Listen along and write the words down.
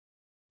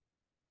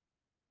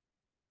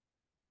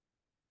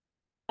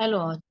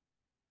Hello,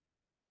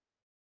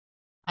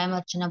 I'm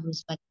Archana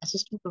Burujwale,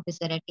 Assistant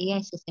Professor at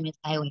AI Systems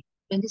IOI.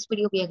 In this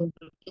video, we are going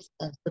to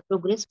discuss the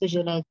progress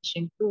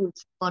visualization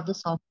tools for the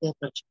software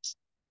projects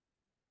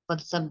for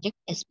the subject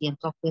SPM,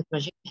 Software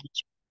Project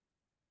Management.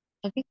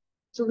 Okay,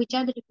 so which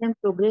are the different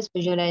progress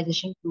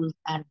visualization tools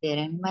are there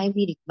and why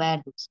we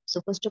require those? So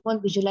first of all,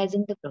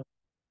 visualizing the progress.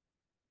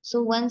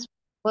 So once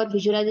for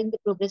visualizing the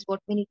progress,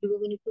 what we need to do,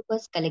 we need to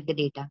first collect the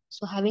data.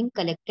 So having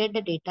collected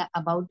the data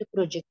about the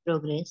project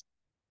progress,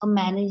 a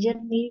manager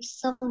needs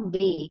some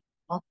way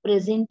of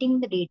presenting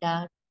the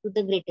data to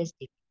the greatest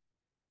data,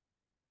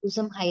 to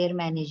some higher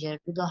manager,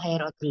 to the higher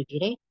authority,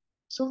 right?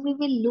 So we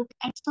will look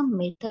at some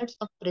methods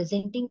of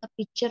presenting a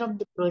picture of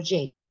the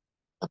project,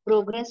 a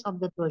progress of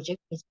the project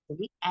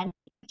basically, and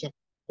picture.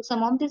 So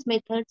some of these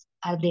methods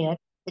are there,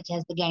 such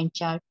as the Gantt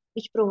chart,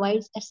 which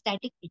provides a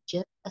static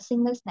picture, a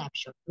single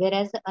snapshot,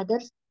 whereas the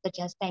others, such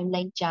as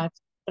timeline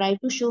charts, try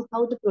to show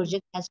how the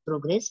project has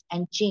progressed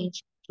and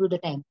changed through the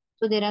time.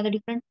 So there are the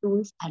different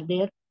tools are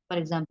there. For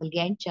example,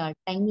 Gantt chart,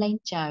 timeline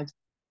charts,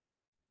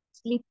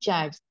 sleep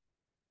charts,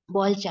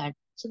 ball chart.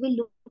 So we'll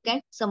look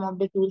at some of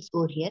the tools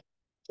over here.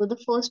 So the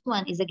first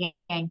one is a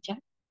Gantt chart.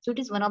 So it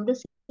is one of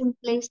the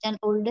simplest and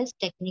oldest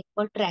technique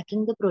for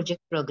tracking the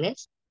project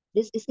progress.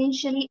 This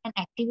essentially an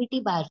activity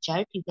bar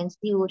chart. You can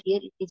see over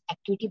here it is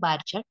activity bar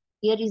chart.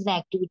 Here is the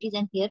activities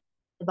and here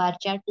the bar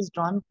chart is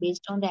drawn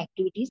based on the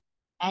activities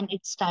and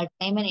its start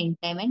time and end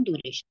time and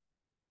duration.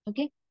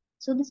 Okay.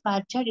 So this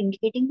bar chart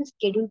indicating the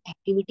scheduled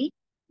activity,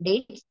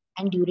 dates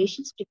and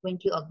durations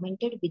frequently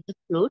augmented with the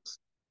floats.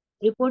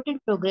 Reported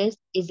progress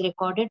is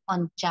recorded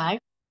on chart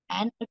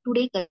and a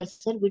today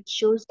cursor which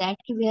shows that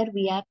where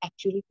we are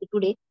actually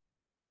today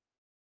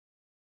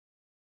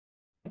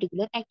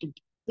particular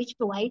activity, which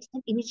provides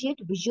an immediate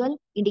visual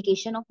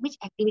indication of which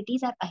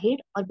activities are ahead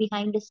or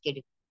behind the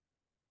schedule.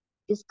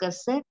 This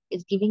cursor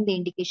is giving the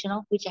indication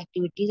of which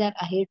activities are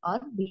ahead or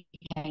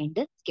behind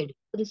the schedule.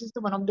 So this is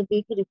the one of the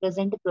way to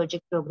represent the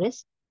project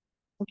progress.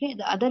 Okay,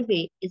 the other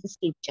way is the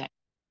sleep chart.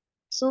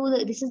 So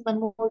this is one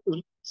more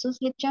tool. So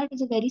slip chart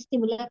is a very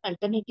similar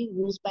alternative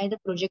used by the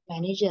project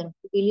manager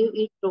who believe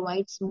it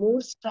provides more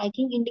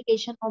striking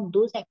indication of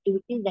those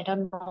activities that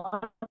are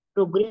not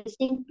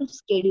progressing to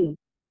schedule.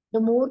 The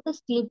more the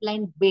slip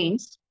line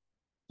bends,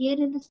 here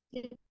in the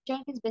slip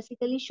chart is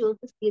basically shows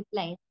the slip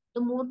line. The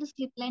more the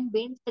slip line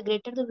bends, the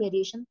greater the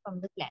variation from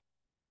the plan.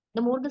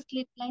 The more the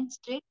slip line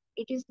straight,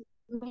 it is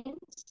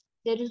means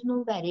there is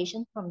no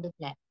variation from the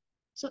plan.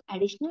 So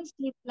additional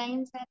slip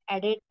lines are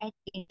added at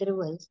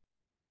intervals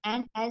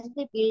and as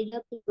they build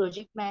up, the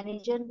project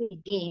manager will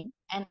gain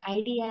an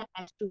idea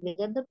as to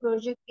whether the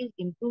project is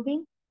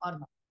improving or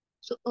not.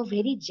 So a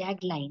very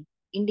jagged line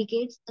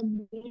indicates the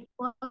need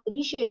for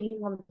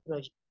rescheduling of the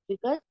project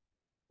because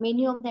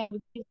many of the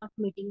activities not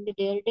meeting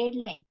their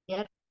deadline. They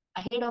are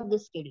ahead of the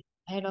schedule,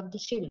 ahead of the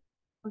schedule.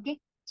 Okay.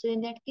 So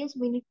in that case,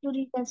 we need to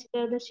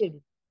reconsider the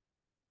schedule.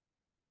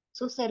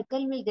 So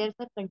circle will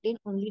therefore contain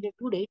only the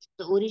two dates,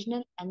 the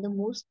original and the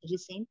most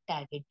recent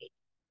target date.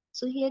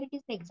 So here it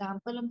is the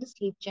example of the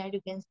sleep chart.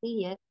 You can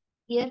see here.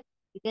 Here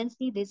you can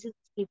see this is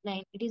sleep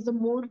line. It is the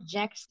more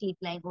jagged sleep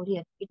line over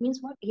here. It means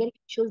what? Here it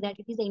shows that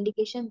it is the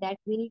indication that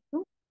we need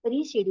to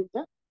reschedule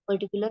the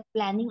particular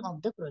planning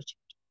of the project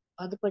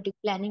or the particular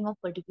planning of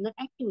particular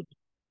activity.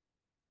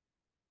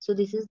 So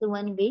this is the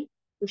one way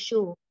to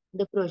show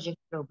the project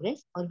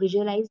progress or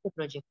visualize the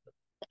project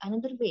progress. The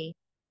another way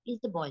is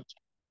the ball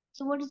chart.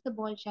 So what is the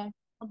ball chart?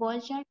 A ball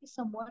chart is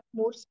somewhat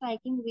more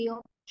striking way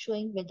of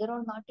showing whether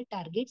or not the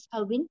targets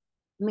have been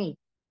made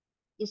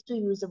is to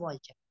use the ball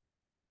chart.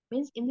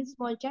 Means in this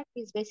ball chart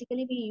is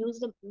basically we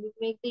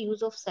make the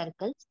use of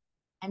circles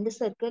and the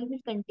circle will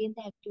contain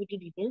the activity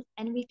details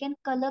and we can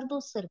color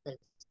those circles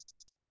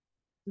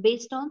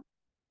based on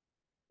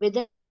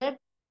whether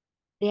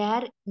they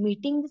are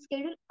meeting the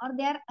schedule or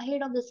they are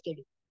ahead of the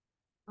schedule.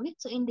 Okay,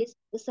 so in this,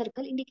 the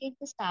circle indicates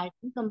the start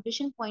and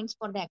completion points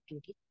for the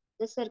activity.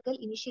 The circle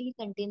initially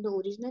contains the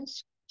original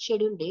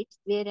schedule dates,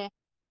 where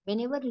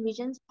whenever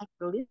revisions are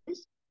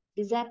produced,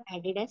 these are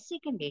added as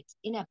second dates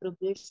in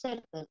appropriate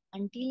circle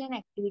until an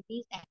activity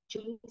is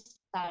actually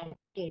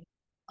started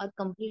or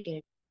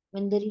completed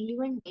when the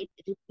relevant date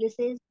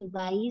replaces the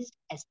revised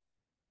as.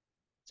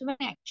 So when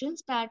actual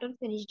start or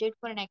finish date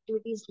for an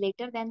activity is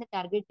later than the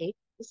target date,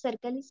 the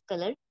circle is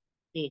colored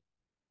red.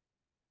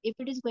 If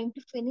it is going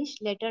to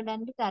finish later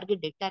than the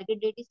target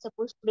date is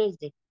supposed today's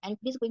date, and if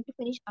it is going to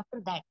finish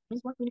after that,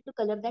 means what we need to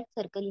color that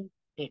circle in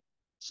red.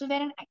 So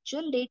where an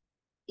actual date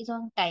is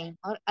on time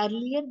or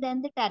earlier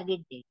than the target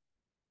date,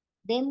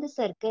 then the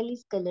circle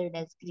is colored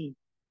as green.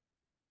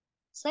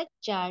 Such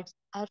charts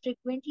are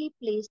frequently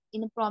placed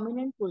in a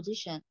prominent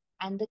position,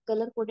 and the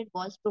color-coded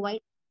balls provide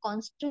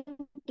constant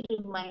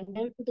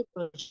reminder to the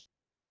project.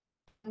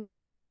 And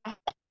I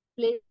have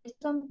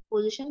placed some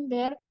position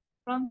where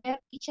from where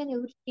each and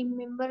every team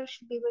member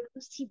should be able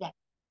to see that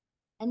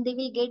and they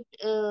will get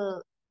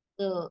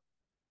the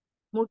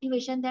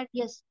motivation that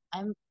yes,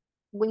 I'm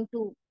going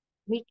to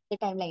meet the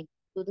timeline.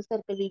 So the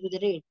circle will be the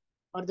red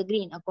or the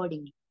green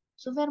accordingly.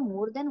 So where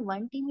more than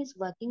one team is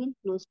working in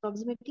close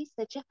proximity,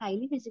 such a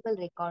highly visible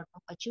record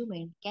of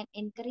achievement can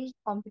encourage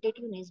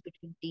competitiveness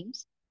between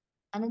teams.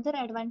 Another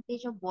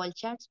advantage of wall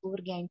charts over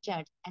Gantt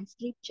charts and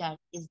sleep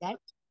charts is that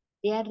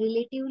they are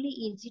relatively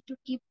easy to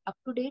keep up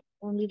to date.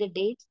 Only the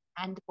dates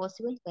and the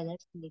possible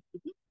colors need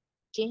to be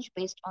changed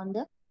based on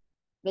the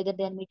whether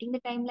they are meeting the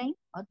timeline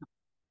or not.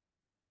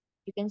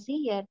 You can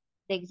see here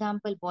the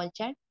example wall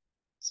chart.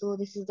 So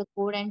this is the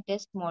code and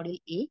test module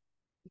A.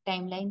 The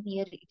timeline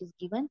here it is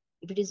given.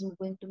 If it is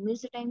going to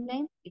miss the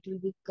timeline, it will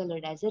be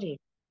colored as a red.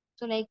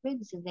 So likewise,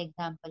 this is the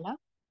example of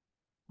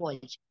wall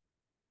chart.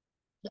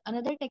 So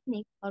another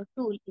technique or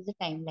tool is the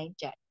timeline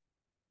chart.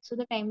 So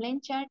the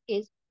timeline chart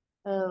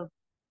uh,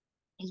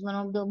 is one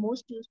of the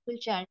most useful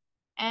chart,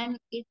 and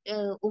it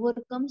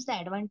overcomes the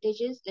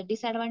advantages, the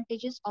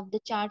disadvantages of the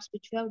charts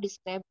which we have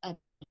described earlier.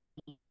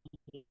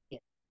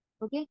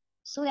 Okay,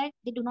 so that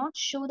they do not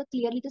show the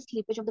clearly the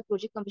slippage of the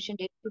project completion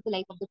date to the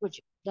life of the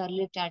project, the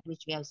earlier chart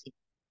which we have seen.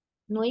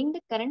 Knowing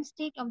the current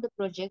state of the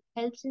project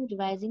helps in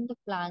revising the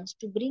plans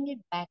to bring it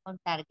back on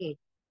target,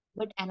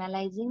 but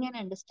analyzing and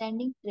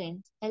understanding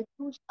trends help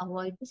to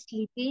avoid the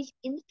slippage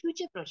in the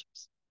future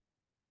projects.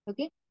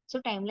 Okay,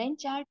 so timeline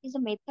chart is a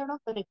method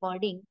of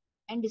recording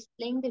and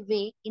displaying the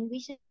way in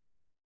which the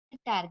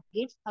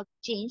targets have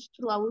changed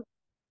throughout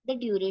the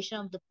duration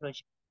of the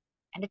project.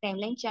 And the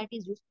timeline chart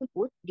is useful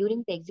both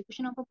during the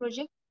execution of a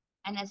project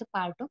and as a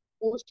part of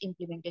post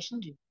implementation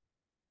review.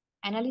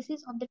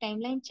 Analysis of the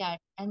timeline chart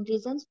and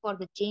reasons for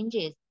the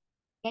changes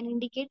can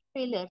indicate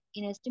failure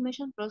in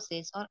estimation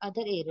process or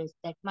other errors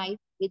that might,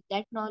 with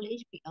that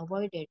knowledge, be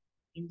avoided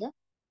in the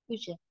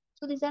future.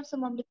 So these are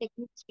some of the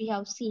techniques we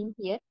have seen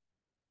here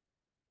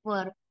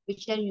for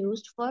which are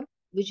used for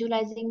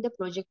visualizing the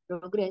project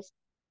progress.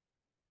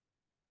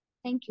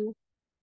 Thank you.